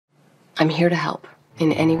I'm here to help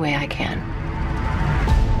in any way I can.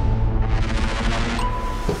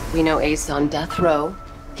 We know Ace on death row.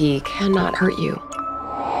 He cannot hurt you.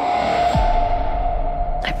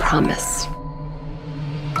 I promise.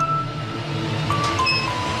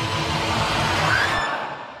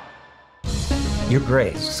 Your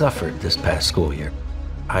grades suffered this past school year.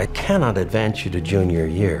 I cannot advance you to junior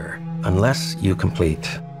year unless you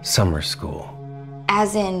complete summer school.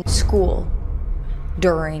 As in school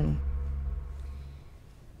during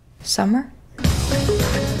summer?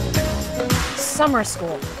 Summer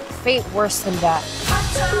school. Fate worse than death.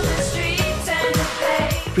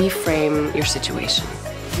 Reframe your situation.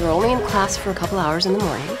 You're only in class for a couple hours in the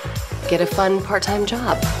morning. Get a fun part-time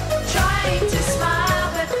job.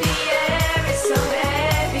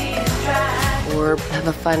 Or have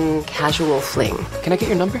a fun casual fling. Can I get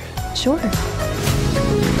your number? Sure.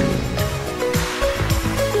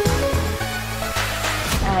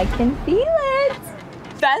 I can feel it.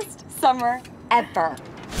 Best summer ever.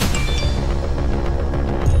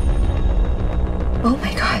 Oh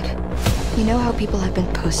my God. You know how people have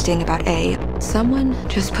been posting about A? Someone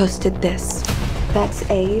just posted this. That's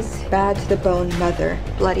A's bad to the bone mother,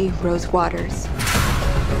 bloody Rose Waters.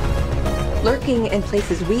 Lurking in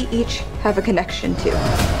places we each have a connection to.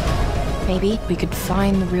 Maybe we could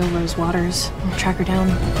find the real Rose Waters and track her down.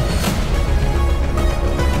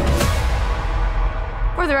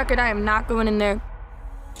 For the record, I am not going in there.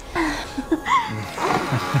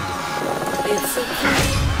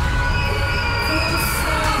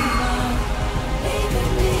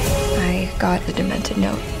 I got the demented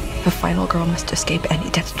note. The final girl must escape any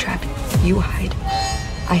death trap. You hide.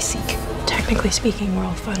 I seek. Technically speaking, we're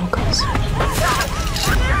all final girls.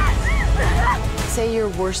 Say your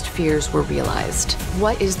worst fears were realized.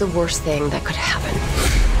 What is the worst thing that could happen?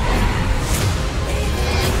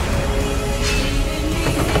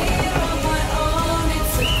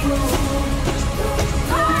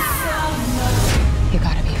 You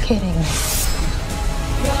gotta be kidding me.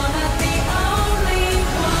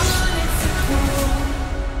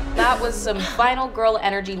 That was some final girl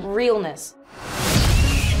energy realness.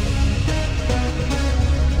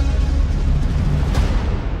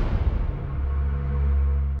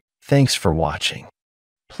 Thanks for watching.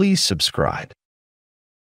 Please subscribe